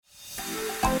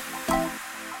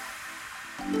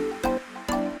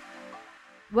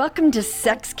Welcome to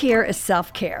Sex Care is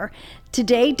Self-Care.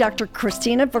 Today, Dr.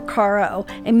 Christina Vaccaro,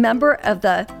 a member of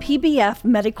the PBF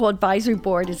Medical Advisory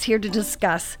Board, is here to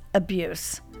discuss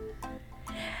abuse.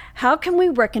 How can we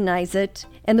recognize it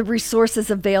and the resources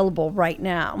available right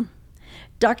now?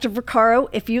 Dr. Vaccaro,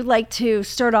 if you'd like to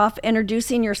start off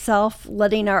introducing yourself,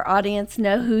 letting our audience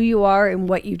know who you are and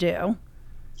what you do.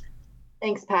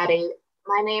 Thanks, Patty.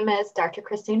 My name is Dr.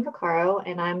 Christine Vaccaro,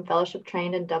 and I'm fellowship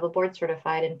trained and double board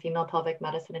certified in female pelvic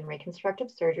medicine and reconstructive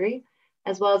surgery,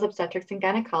 as well as obstetrics and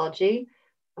gynecology.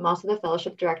 I'm also the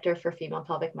fellowship director for female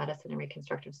pelvic medicine and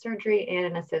reconstructive surgery and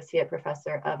an associate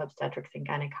professor of obstetrics and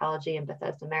gynecology in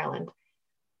Bethesda, Maryland.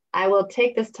 I will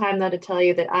take this time, though, to tell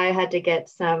you that I had to get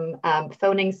some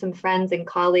phoning some friends and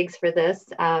colleagues for this.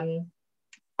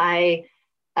 I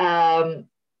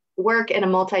work in a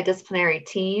multidisciplinary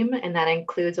team, and that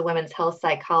includes a women's health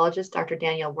psychologist, Dr.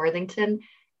 Danielle Worthington,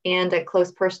 and a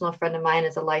close personal friend of mine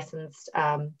is a licensed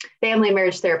family and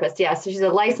marriage therapist. Yeah, so she's a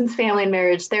licensed family and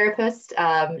marriage therapist,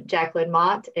 Jacqueline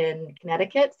Mott in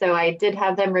Connecticut. So I did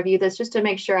have them review this just to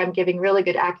make sure I'm giving really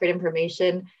good, accurate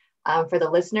information for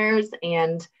the listeners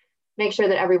and make sure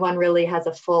that everyone really has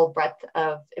a full breadth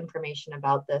of information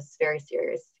about this very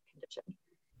serious condition.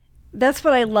 That's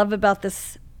what I love about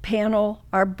this panel,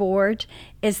 our board,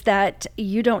 is that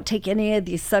you don't take any of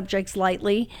these subjects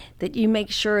lightly, that you make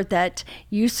sure that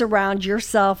you surround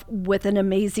yourself with an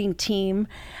amazing team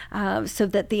so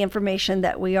that the information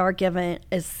that we are given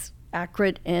is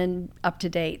accurate and up to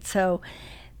date. So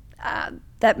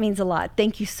that means a lot.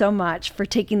 Thank you so much for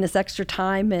taking this extra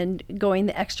time and going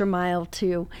the extra mile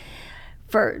to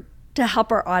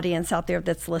help our audience out there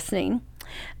that's listening.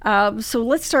 So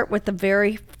let's start with the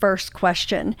very first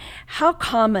question. How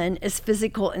common is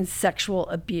physical and sexual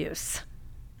abuse?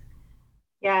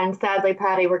 Yeah, and sadly,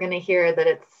 Patty, we're going to hear that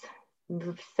it's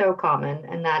so common,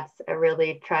 and that's a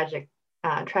really tragic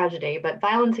tragedy. But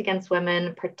violence against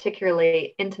women,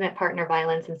 particularly intimate partner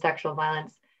violence and sexual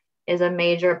violence, is a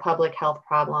major public health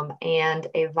problem and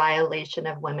a violation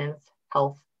of women's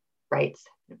health rights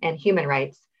and human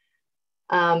rights.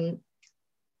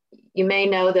 You may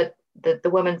know that the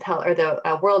Women's Health or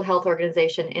the World Health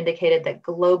Organization indicated that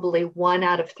globally 1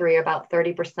 out of 3, about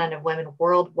 30% of women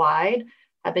worldwide,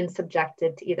 have been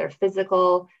subjected to either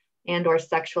physical and or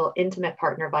sexual intimate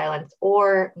partner violence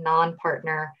or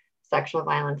non-partner sexual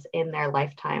violence in their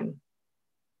lifetime.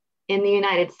 In the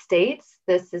United States,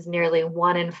 this is nearly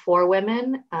 1 in 4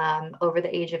 women over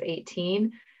the age of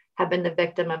 18 have been the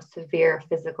victim of severe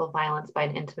physical violence by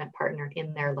an intimate partner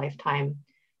in their lifetime.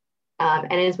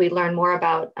 And as we learn more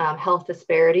about health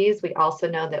disparities, we also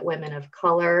know that women of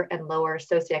color and lower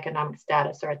socioeconomic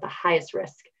status are at the highest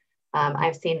risk.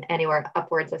 I've seen anywhere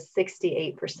upwards of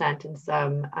 68% in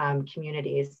some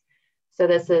communities. So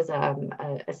this is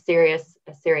a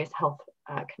serious health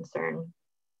concern.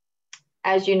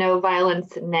 As you know,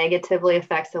 violence negatively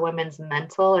affects a woman's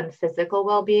mental and physical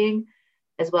well-being,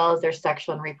 as well as their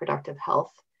sexual and reproductive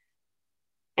health.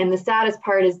 And the saddest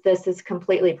part is this is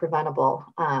completely preventable.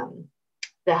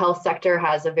 The health sector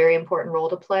has a very important role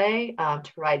to play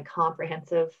to provide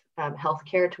comprehensive health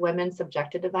care to women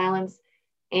subjected to violence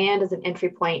and as an entry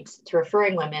point to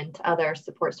referring women to other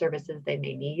support services they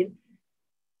may need.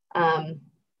 And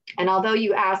although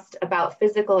you asked about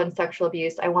physical and sexual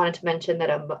abuse, I wanted to mention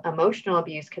that emotional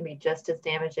abuse can be just as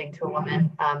damaging to a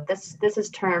woman. This is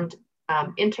termed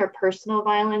interpersonal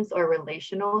violence or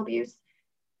relational abuse.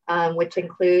 Which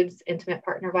includes intimate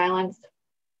partner violence.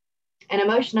 And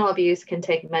emotional abuse can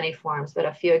take many forms, but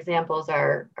a few examples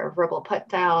are verbal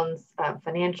put-downs,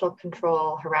 financial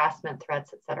control, harassment,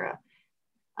 threats, etc.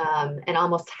 And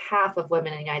almost half of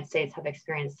women in the United States have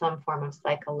experienced some form of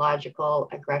psychological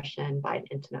aggression by an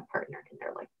intimate partner in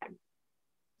their lifetime.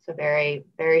 So very,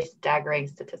 very staggering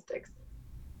statistics.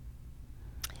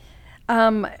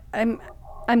 I'm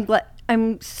glad.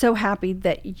 I'm so happy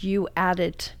that you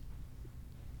added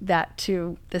that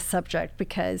to the subject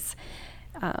because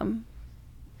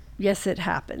yes, it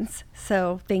happens.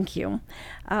 So thank you.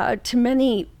 So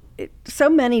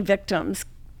many victims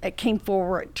came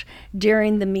forward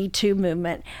during the Me Too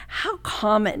movement. How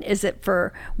common is it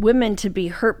for women to be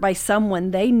hurt by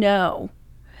someone they know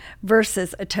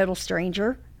versus a total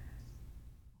stranger?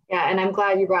 Yeah, and I'm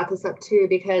glad you brought this up too,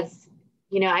 because,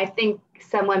 I think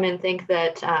some women think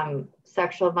that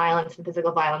sexual violence and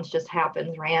physical violence just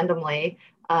happens randomly.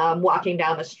 Walking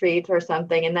down the street or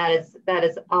something, and that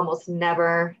is almost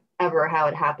never ever how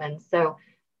it happens. So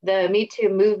the Me Too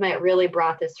movement really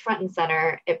brought this front and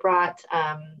center. It brought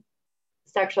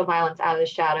sexual violence out of the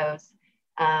shadows.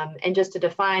 And just to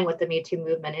define what the Me Too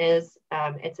movement is,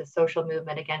 it's a social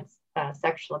movement against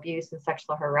sexual abuse and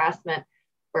sexual harassment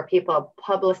where people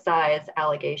publicize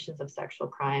allegations of sexual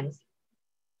crimes.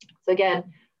 So again,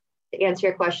 to answer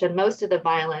your question, most of the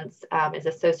violence is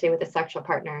associated with a sexual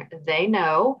partner they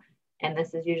know, and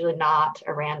this is usually not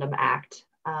a random act.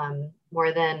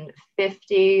 More than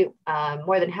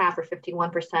half or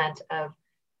 51% of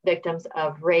victims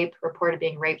of rape reported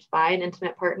being raped by an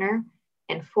intimate partner,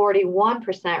 and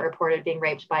 41% reported being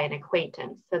raped by an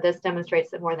acquaintance. So this demonstrates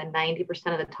that more than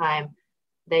 90% of the time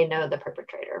they know the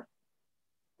perpetrator.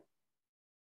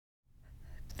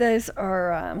 Those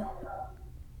are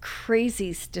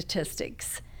crazy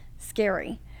statistics,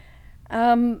 scary.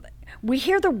 We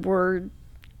hear the word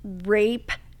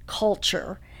rape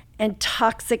culture and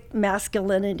toxic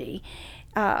masculinity.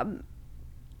 Can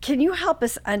you help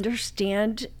us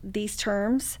understand these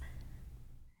terms?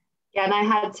 Yeah, and I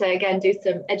had to, again, do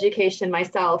some education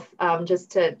myself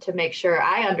just to make sure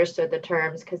I understood the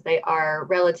terms because they are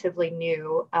relatively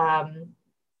new.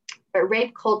 But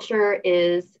rape culture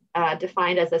is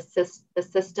defined as the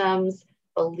systems,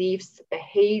 beliefs,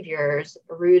 behaviors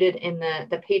rooted in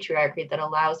the patriarchy that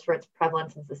allows for its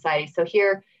prevalence in society. So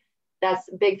here, that's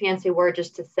a big fancy word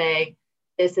just to say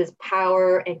this is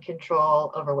power and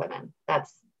control over women.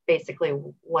 That's basically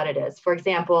what it is. For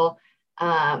example,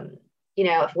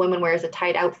 if a woman wears a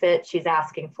tight outfit, she's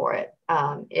asking for it.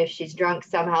 If she's drunk,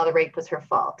 somehow the rape was her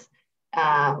fault.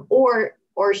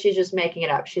 Or she's just making it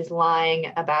up. She's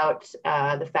lying about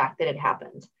the fact that it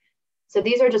happened. So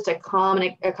these are just a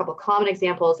couple common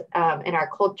examples in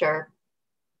our culture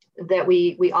that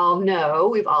we all know.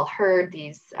 We've all heard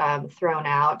these thrown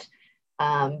out,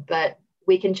 but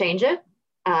we can change it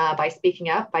by speaking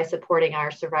up, by supporting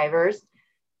our survivors.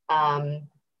 And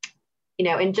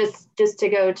just to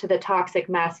go to the toxic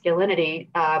masculinity,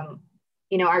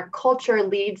 our culture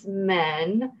leads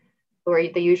men, who are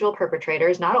the usual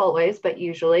perpetrators, not always, but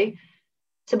usually,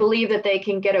 to believe that they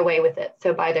can get away with it.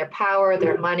 So by their power,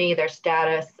 their money, their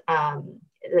status,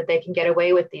 that they can get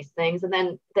away with these things. And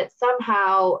then that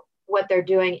somehow what they're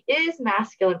doing is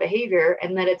masculine behavior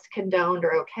and that it's condoned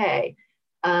or okay.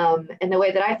 And the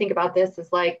way that I think about this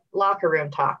is like locker room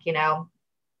talk.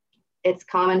 It's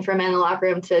common for men in the locker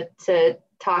room to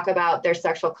talk about their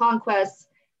sexual conquests,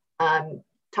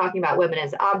 talking about women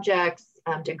as objects,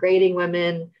 degrading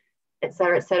women, et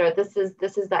cetera, et cetera. This is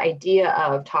the idea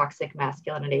of toxic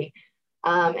masculinity.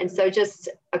 And so just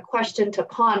a question to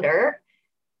ponder,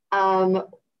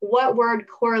 what word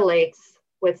correlates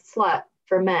with slut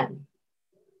for men?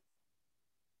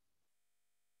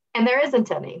 And there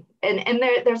isn't any. And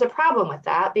there's a problem with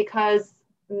that because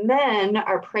men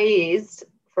are praised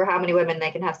for how many women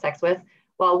they can have sex with,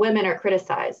 while women are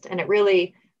criticized. And it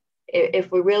really,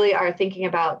 if we really are thinking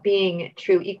about being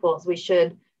true equals, we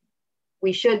should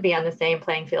be on the same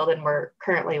playing field, and we're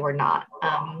not.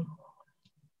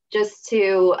 Just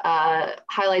to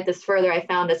highlight this further, I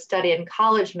found a study in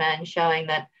college men showing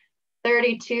that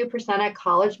 32% of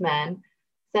college men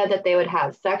said that they would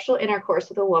have sexual intercourse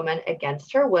with a woman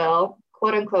against her will,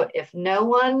 quote unquote, if no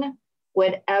one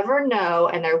would ever know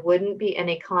and there wouldn't be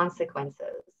any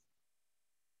consequences.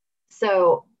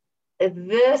 So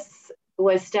this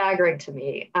was staggering to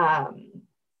me.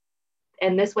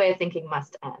 And this way of thinking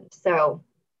must end. So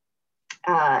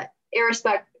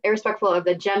irrespectful of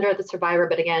the gender of the survivor,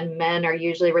 but again, men are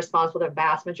usually responsible for the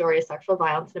vast majority of sexual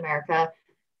violence in America,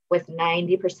 with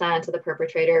 90% of the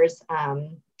perpetrators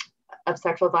of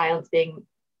sexual violence being,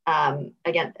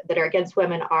 that are against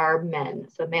women are men,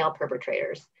 so male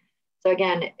perpetrators. So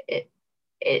again,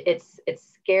 it's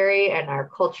scary, and our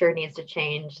culture needs to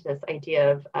change. This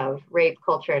idea of rape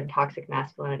culture and toxic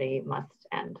masculinity must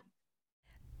end.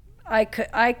 I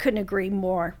couldn't agree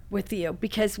more with you,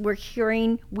 because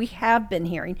we have been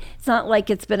hearing. It's not like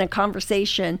it's been a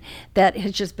conversation that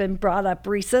has just been brought up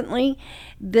recently.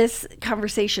 This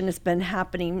conversation has been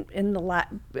happening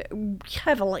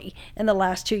heavily in the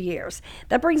last 2 years.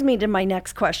 That brings me to my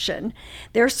next question.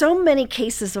 There are so many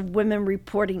cases of women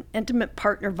reporting intimate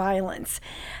partner violence,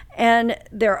 and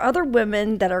there are other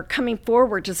women that are coming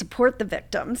forward to support the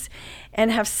victims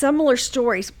and have similar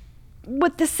stories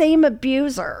with the same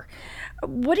abuser.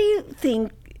 What do you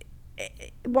think?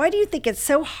 Why do you think it's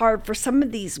so hard for some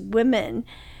of these women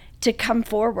to come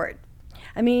forward?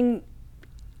 I mean,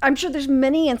 I'm sure there's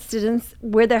many incidents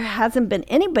where there hasn't been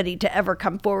anybody to ever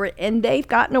come forward and they've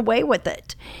gotten away with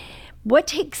it. What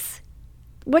takes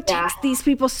these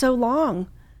people so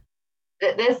long?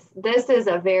 This is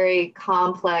a very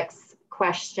complex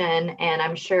question, and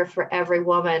I'm sure for every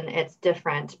woman it's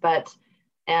different, but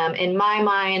in my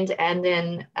mind, and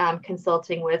in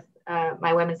consulting with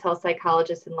my women's health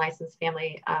psychologist and licensed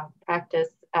family practice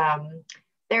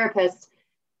therapist,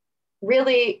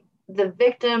 really the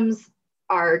victims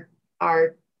are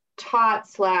taught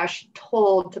slash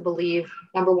told to believe,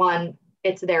 number one,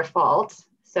 it's their fault,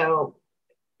 so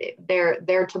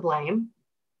they're to blame,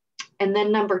 and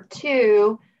then number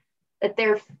two, that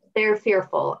they're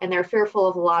fearful, and they're fearful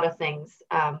of a lot of things,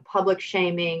 public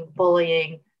shaming,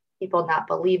 bullying, people not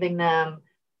believing them.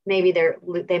 Maybe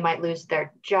they might lose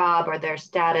their job or their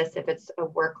status if it's a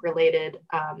work related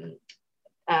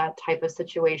type of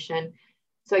situation.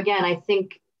 So again, I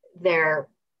think they're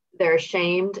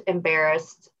ashamed,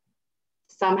 embarrassed.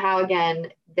 Somehow, again,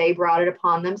 they brought it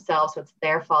upon themselves, so it's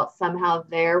their fault. Somehow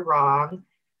they're wrong.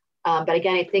 But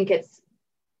again, I think it's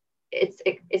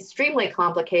extremely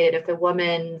complicated if the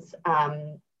woman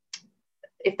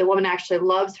actually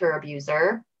loves her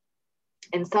abuser,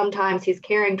 and sometimes he's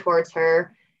caring towards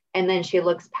her, and then she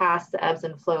looks past the ebbs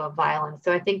and flow of violence.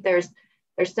 So I think there's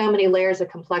so many layers of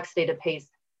complexity to pace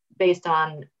based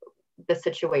on the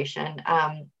situation.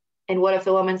 And what if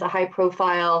the woman's a high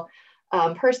profile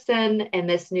person, and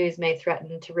this news may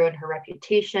threaten to ruin her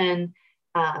reputation,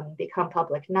 become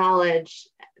public knowledge,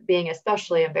 being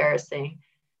especially embarrassing.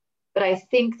 But I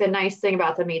think the nice thing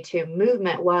about the Me Too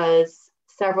movement was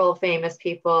several famous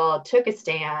people took a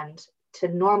stand to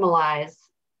normalize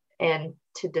and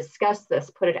to discuss this,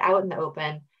 put it out in the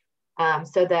open,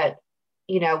 so that,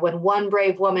 when one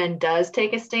brave woman does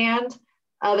take a stand,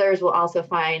 others will also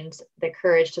find the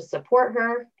courage to support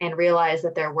her and realize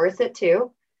that they're worth it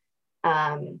too.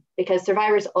 Because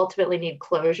survivors ultimately need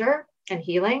closure and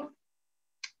healing,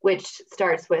 which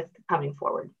starts with coming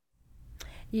forward.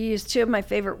 You use two of my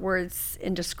favorite words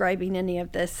in describing any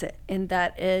of this, and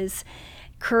that is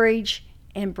courage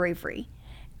and bravery,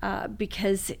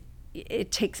 because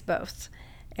it takes both.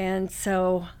 And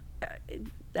so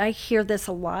I hear this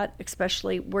a lot,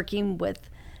 especially working with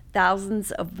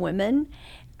thousands of women.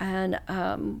 And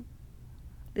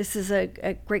this is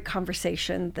a great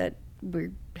conversation that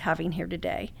we're having here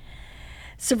today.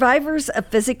 Survivors of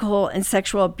physical and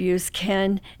sexual abuse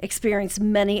can experience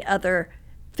many other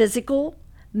physical,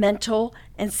 mental,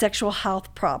 and sexual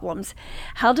health problems.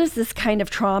 How does this kind of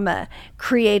trauma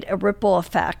create a ripple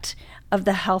effect of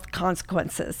the health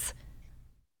consequences?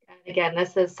 Again,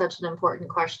 this is such an important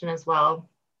question as well.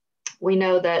 We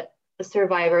know that the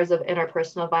survivors of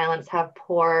interpersonal violence have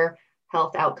poor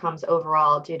health outcomes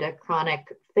overall due to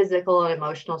chronic physical and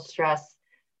emotional stress,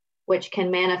 which can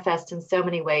manifest in so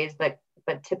many ways, but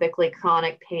typically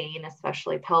chronic pain,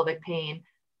 especially pelvic pain,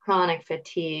 chronic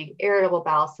fatigue, irritable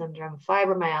bowel syndrome,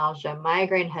 fibromyalgia,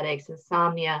 migraine headaches,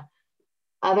 insomnia,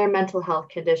 other mental health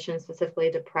conditions, specifically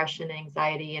depression,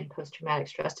 anxiety, and post-traumatic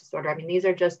stress disorder. I mean, these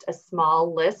are just a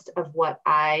small list of what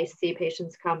I see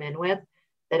patients come in with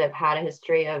that have had a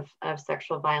history of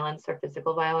sexual violence or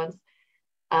physical violence.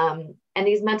 And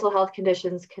these mental health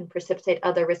conditions can precipitate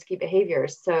other risky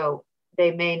behaviors. So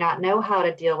they may not know how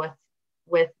to deal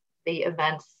with the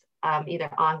events, either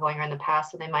ongoing or in the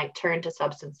past. So they might turn to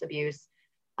substance abuse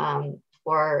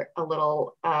for a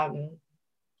little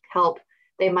help.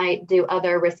 They might do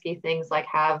other risky things like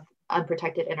have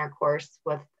unprotected intercourse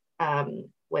with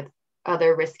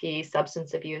other risky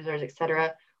substance abusers, et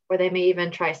cetera, or they may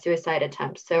even try suicide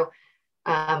attempts. So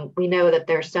we know that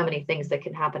there's so many things that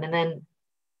can happen. And then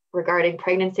regarding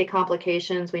pregnancy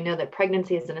complications, we know that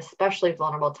pregnancy is an especially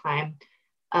vulnerable time.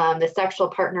 The sexual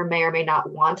partner may or may not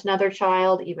want another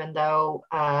child, even though,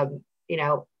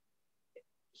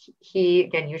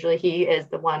 usually he is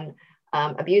the one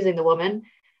abusing the woman.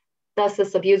 Thus,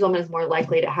 this abused woman is more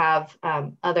likely to have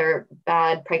other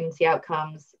bad pregnancy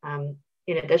outcomes,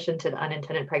 in addition to the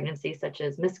unintended pregnancy, such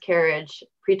as miscarriage,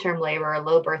 preterm labor,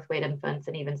 low birth weight infants,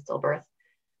 and even stillbirth.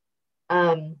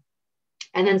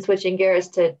 And then switching gears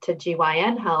to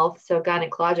GYN health, so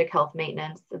gynecologic health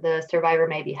maintenance, the survivor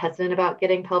may be hesitant about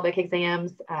getting pelvic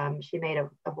exams. She may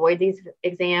avoid these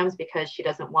exams because she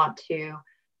doesn't want to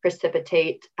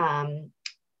precipitate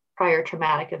prior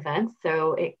traumatic events.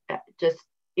 So just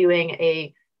doing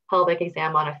a pelvic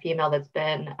exam on a female that's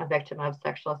been a victim of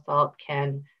sexual assault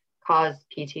can cause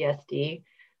PTSD.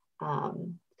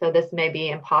 So this may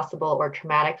be impossible or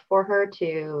traumatic for her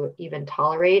to even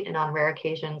tolerate. And on rare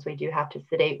occasions, we do have to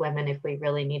sedate women if we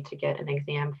really need to get an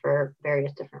exam for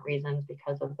various different reasons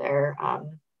because of their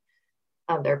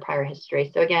prior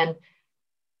history. So again,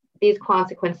 these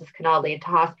consequences can all lead to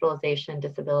hospitalization,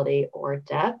 disability, or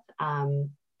death. And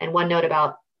one note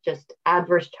about just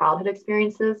adverse childhood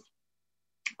experiences.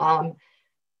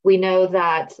 We know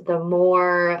that the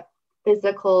more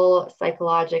physical,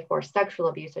 psychological, or sexual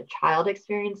abuse a child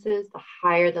experiences, the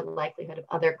higher the likelihood of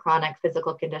other chronic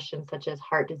physical conditions such as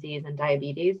heart disease and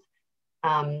diabetes,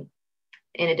 in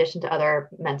addition to other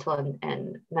mental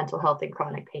and mental health and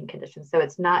chronic pain conditions. So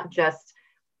it's not just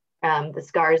the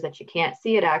scars that you can't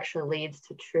see, it actually leads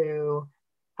to true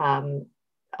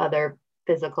other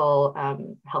physical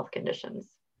health conditions.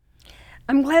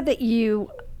 I'm glad that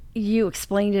you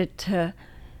explained it to,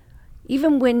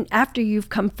 even when after you've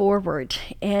come forward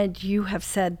and you have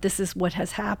said this is what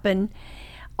has happened,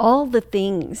 all the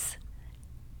things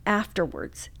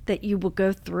afterwards that you will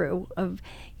go through of,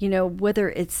 whether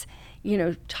it's,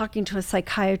 talking to a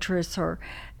psychiatrist or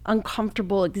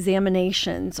uncomfortable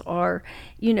examinations or,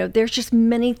 there's just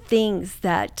many things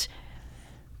that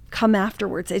come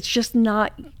afterwards. It's just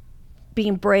not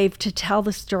being brave to tell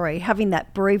the story, having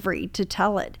that bravery to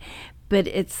tell it, but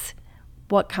it's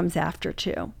what comes after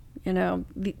too.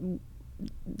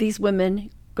 These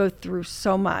women go through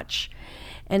so much.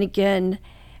 And again,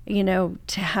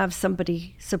 to have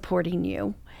somebody supporting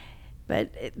you.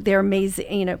 But they're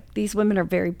amazing. These women are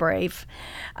very brave.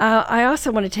 I also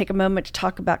want to take a moment to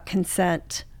talk about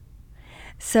consent.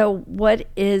 So, what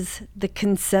is the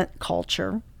consent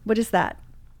culture? What is that?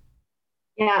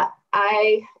 Yeah,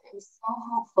 I am so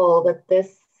hopeful that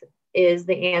this is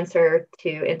the answer to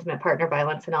intimate partner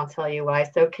violence, and I'll tell you why.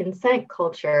 So, consent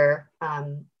culture,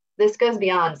 this goes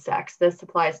beyond sex. This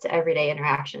applies to everyday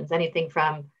interactions, anything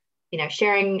from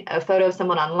sharing a photo of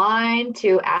someone online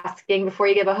to asking before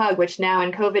you give a hug, which now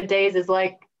in COVID days is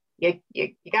like, you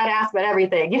got to ask about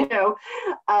everything,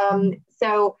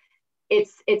 So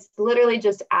it's literally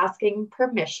just asking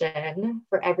permission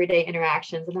for everyday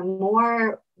interactions. And the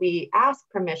more we ask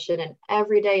permission in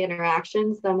everyday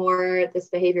interactions, the more this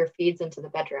behavior feeds into the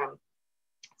bedroom.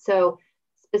 So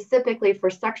specifically for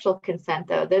sexual consent,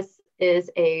 though, this is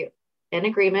an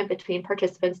agreement between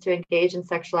participants to engage in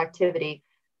sexual activity.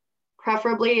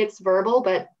 Preferably it's verbal,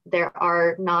 but there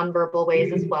are nonverbal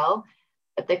ways as well.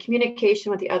 But the communication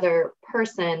with the other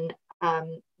person,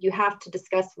 you have to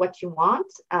discuss what you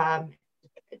want.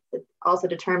 Also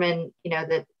determine,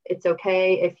 that it's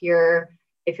okay if your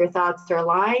thoughts are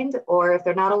aligned, or if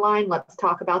they're not aligned, let's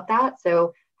talk about that.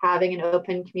 So having an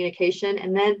open communication,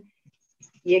 and then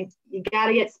you got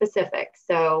to get specific.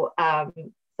 So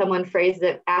someone phrased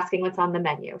it asking what's on the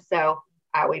menu. So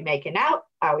are we making out?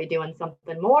 Are we doing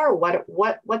something more?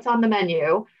 What's on the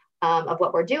menu of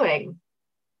what we're doing?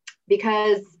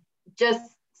 Because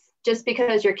just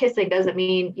because you're kissing doesn't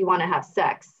mean you want to have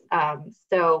sex.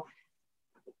 So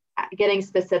getting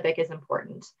specific is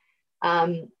important.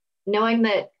 Knowing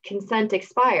that consent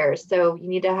expires, so you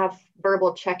need to have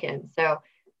verbal check-ins. So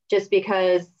just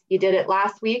because you did it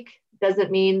last week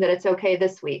doesn't mean that it's okay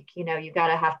this week. You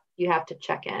have to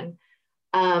check in.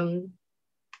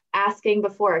 Asking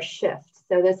before a shift.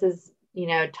 So this is,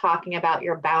 talking about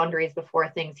your boundaries before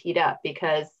things heat up,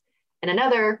 because in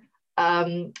another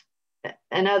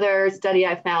study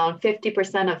I found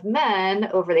 50% of men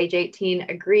over age 18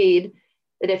 agreed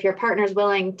that if your partner is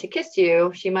willing to kiss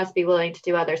you, she must be willing to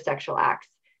do other sexual acts.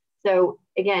 So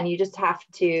again, you just have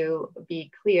to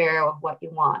be clear of what you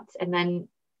want. And then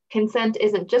consent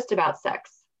isn't just about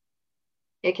sex.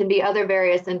 It can be other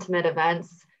various intimate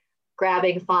events,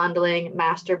 grabbing, fondling,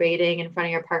 masturbating in front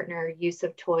of your partner, use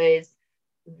of toys,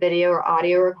 video or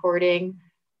audio recording,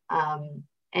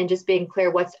 and just being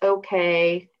clear what's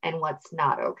okay and what's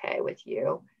not okay with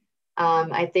you.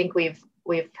 I think we've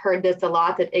heard this a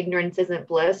lot, that ignorance isn't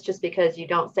bliss. Just because you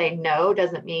don't say no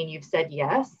doesn't mean you've said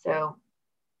yes. So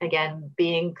again,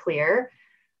 being clear.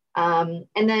 And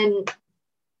then,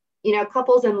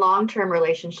 couples in long-term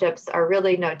relationships are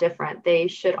really no different. They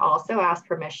should also ask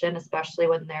permission, especially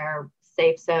when their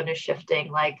safe zone is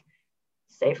shifting. Like,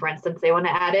 say, for instance, they want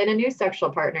to add in a new sexual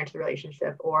partner to the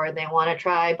relationship, or they want to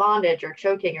try bondage or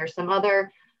choking or some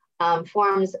other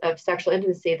forms of sexual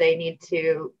intimacy. They need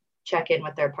to check in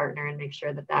with their partner and make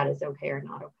sure that that is okay or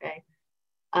not okay.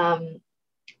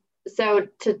 So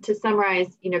to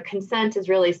summarize, consent is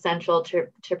really central to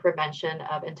prevention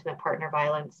of intimate partner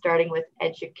violence, starting with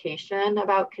education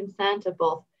about consent of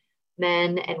both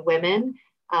men and women.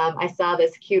 I saw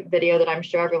this cute video that I'm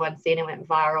sure everyone's seen. It went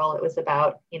viral. It was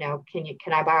about,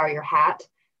 can I borrow your hat?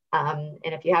 And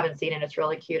if you haven't seen it, it's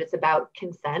really cute. It's about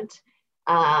consent.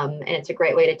 And it's a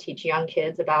great way to teach young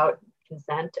kids about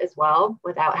consent as well,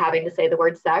 without having to say the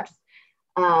word sex.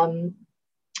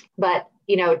 But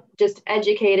just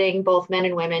educating both men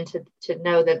and women to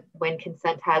know that when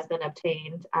consent has been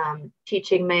obtained,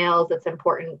 teaching males it's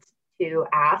important to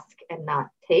ask and not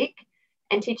take,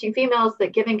 and teaching females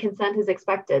that giving consent is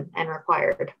expected and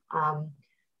required.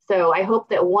 So I hope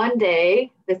that one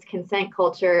day this consent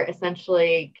culture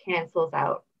essentially cancels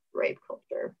out rape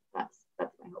culture. That's my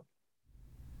hope.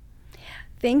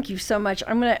 Thank you so much.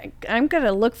 I'm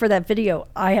gonna look for that video.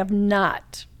 I have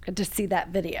not to see that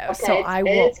video. Okay, So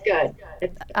it's good.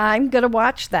 I'm going to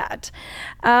watch that.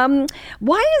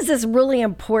 Why is this really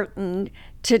important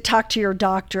to talk to your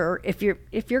doctor if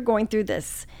you're going through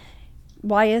this?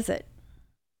 Why is it?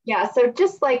 Yeah, so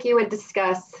just like you would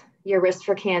discuss your risk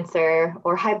for cancer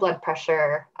or high blood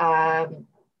pressure,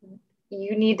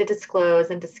 you need to disclose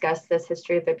and discuss this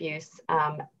history of abuse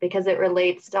because it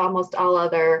relates to almost all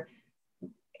other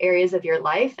areas of your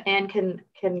life and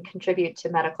can contribute to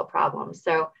medical problems.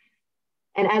 So,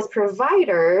 and as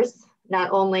providers,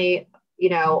 not only,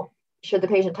 should the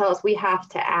patient tell us, we have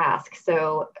to ask.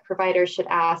 So providers should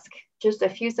ask just a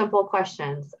few simple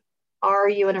questions. Are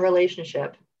you in a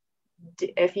relationship?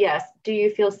 If yes, do you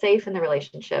feel safe in the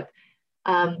relationship?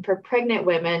 For pregnant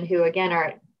women who, again, are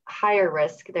at higher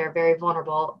risk, they're very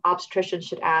vulnerable, obstetricians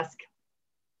should ask,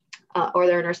 or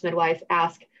their nurse midwife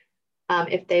ask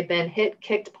if they've been hit,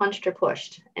 kicked, punched, or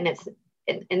pushed. And it's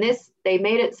in this, they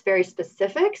made it very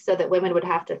specific so that women would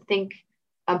have to think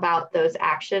about those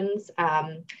actions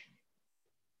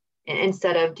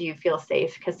instead of, do you feel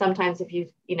safe? Because sometimes if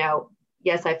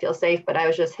yes, I feel safe, but I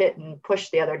was just hit and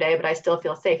pushed the other day, but I still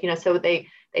feel safe. So they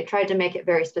tried to make it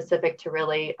very specific to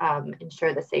really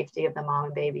ensure the safety of the mom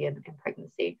and baby in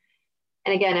pregnancy.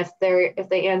 And again, if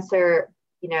they answer,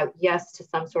 yes to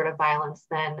some sort of violence,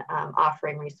 then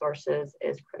offering resources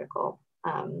is critical.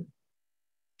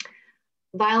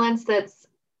 Violence that's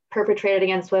perpetrated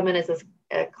against women is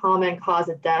a common cause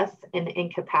of death and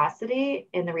incapacity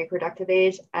in the reproductive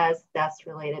age as deaths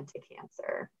related to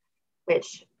cancer,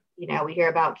 which, we hear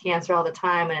about cancer all the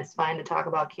time and it's fine to talk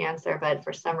about cancer, but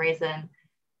for some reason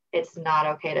it's not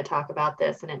okay to talk about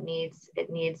this, and it needs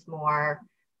more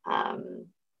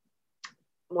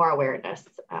awareness.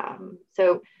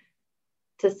 So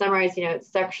to summarize,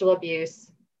 sexual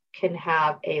abuse can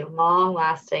have a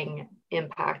long-lasting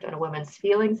impact on a woman's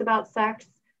feelings about sex,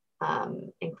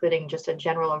 including just a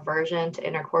general aversion to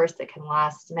intercourse that can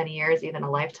last many years, even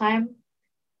a lifetime.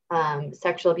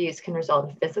 Sexual abuse can result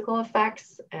in physical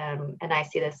effects, and I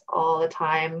see this all the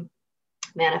time,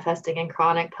 manifesting in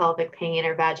chronic pelvic pain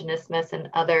or vaginismus and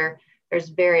there's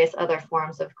various other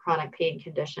forms of chronic pain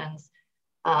conditions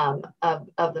of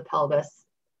the pelvis.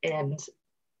 And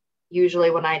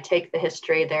usually when I take the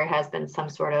history, there has been some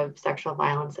sort of sexual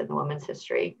violence in the woman's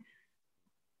history.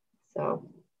 So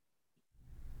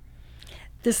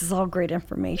this is all great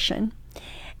information.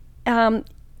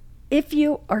 If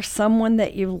you or someone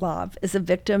that you love is a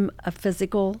victim of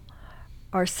physical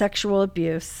or sexual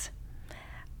abuse,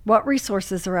 what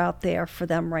resources are out there for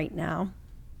them right now?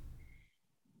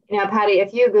 Patty,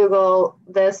 if you Google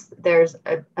this, there's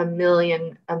a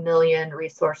million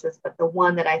resources, but the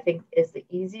one that I think is the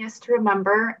easiest to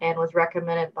remember and was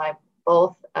recommended by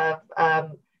both of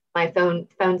my phone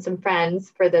some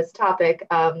friends for this topic,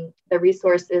 the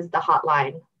resource is the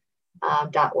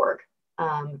hotline.org.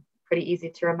 Pretty easy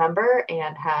to remember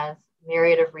and has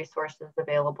myriad of resources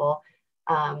available.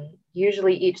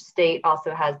 Usually each state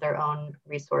also has their own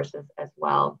resources as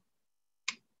well.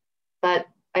 But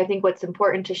I think what's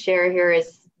important to share here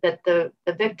is that the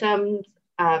victims,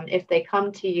 if they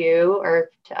come to you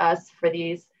or to us for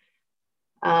these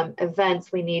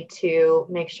events, we need to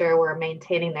make sure we're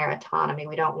maintaining their autonomy.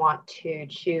 We don't want to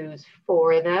choose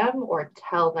for them or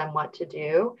tell them what to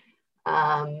do.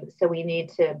 So we need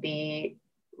to be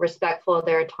respectful of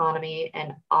their autonomy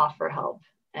and offer help.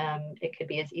 It could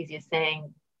be as easy as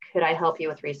saying, could I help you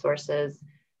with resources?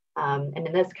 And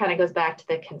then this kind of goes back to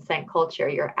the consent culture.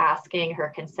 You're asking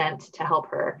her consent to help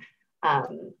her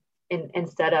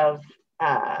instead of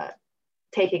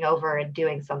taking over and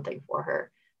doing something for her.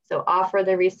 So offer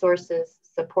the resources,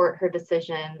 support her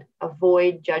decision,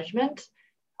 avoid judgment,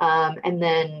 and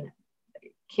then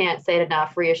can't say it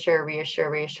enough, reassure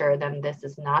them this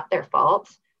is not their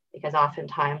fault, because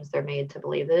oftentimes they're made to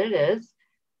believe that it is.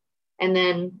 And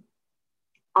then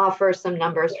offer some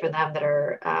numbers for them that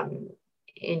are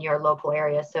in your local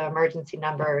area. So emergency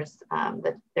numbers,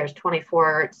 there's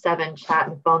 24/7 chat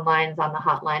and phone lines on the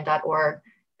hotline.org.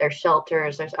 There's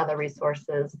shelters, there's other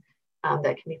resources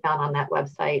that can be found on that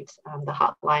website, the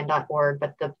hotline.org.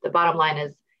 But the bottom line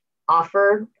is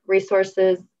offer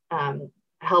resources,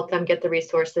 help them get the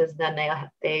resources, then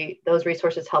those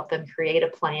resources help them create a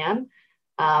plan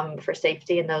for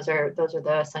safety, and those are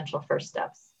the essential first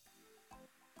steps.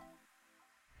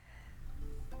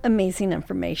 Amazing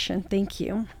information. Thank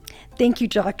you. Thank you,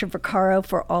 Dr. Vaccaro,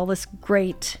 for all this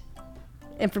great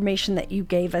information that you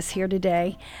gave us here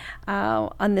today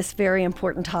on this very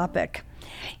important topic.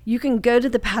 You can go to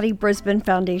the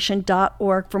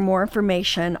PattyBrisbaneFoundation.org for more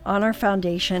information on our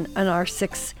foundation and our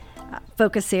 6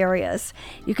 focus areas.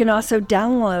 You can also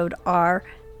download our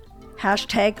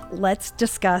Let's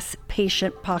discuss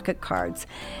patient pocket cards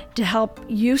to help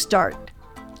you start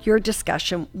your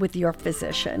discussion with your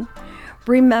physician.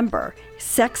 Remember,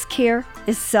 sex care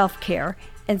is self-care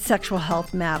and sexual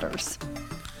health matters.